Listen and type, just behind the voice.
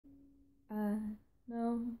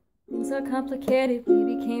No, things are complicated,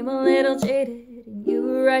 we became a little jaded, and you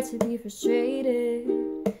were right to be frustrated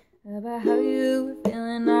about how you were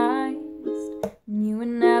villainized. And you were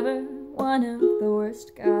never one of the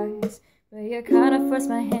worst guys, but you kinda forced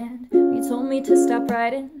my hand. You told me to stop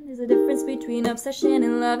writing. There's a difference between obsession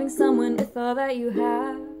and loving someone with all that you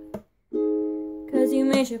have, 'cause you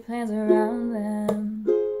made your plans around them.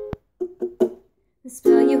 The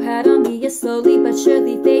spell you had on me is slowly but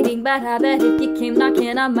surely fading, but I bet if you came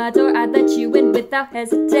knocking on my door, I'd let you in without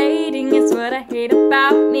hesitating. It's what I hate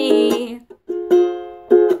about me.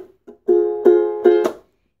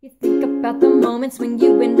 You think about the moments when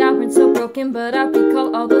you and I weren't so broken, but I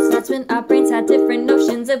recall all those nights when our brains had different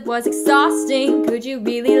notions. It was exhausting. Could you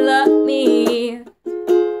really love me?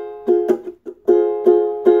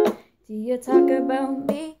 Do you talk about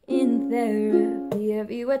me in therapy? Have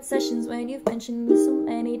you had sessions when you've mentioned me so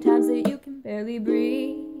many times that you can barely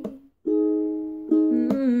breathe?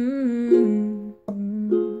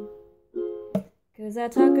 Cause I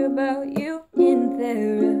talk about you in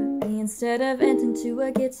therapy instead of venting to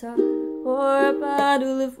a guitar or a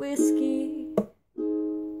bottle of whiskey.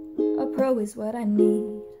 A pro is what I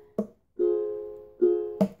need.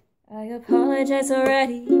 I apologize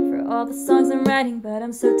already for all the songs I'm writing, but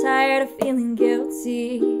I'm so tired of feeling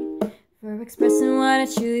guilty for expressing what I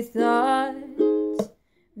truly thought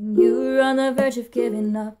when you were on the verge of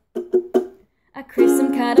giving up. I crave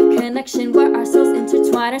some kind of connection where our souls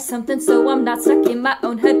intertwine or something, so I'm not stuck in my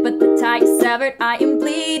own head, but the tie is severed. I am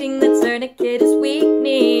bleeding, the tourniquet is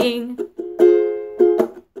weakening.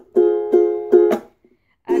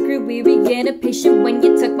 I grew weary and impatient when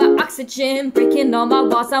you took my oxygen, breaking all my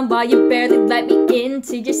walls down while you barely let me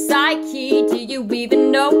into your psyche. Do you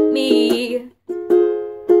even know me?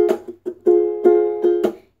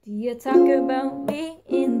 Do you talk about me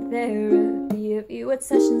in therapy? Have you had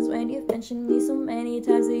sessions when you've mentioned me so many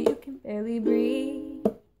times that you can barely breathe?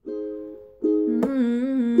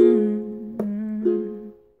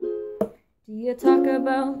 Do you talk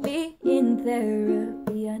about me in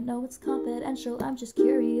therapy? I know it's confidential, I'm just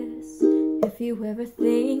curious if you ever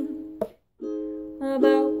think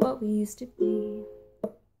about what we used to be.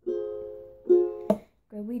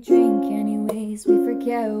 But we drink anyways, we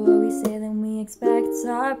forget what we say, then we expect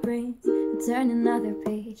our brains to turn another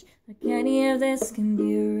page, like any of this can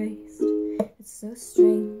be erased. It's so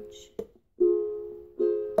strange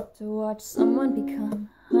to watch someone become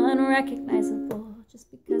unrecognizable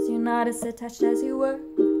just because you're not as attached as you were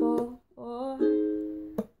before.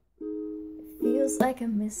 It feels like a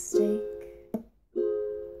mistake.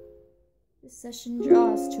 This session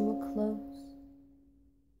draws to a close,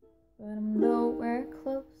 but I'm nowhere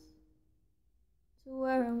close to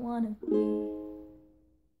where I wanna be.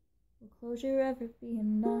 Will closure ever be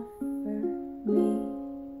enough for me?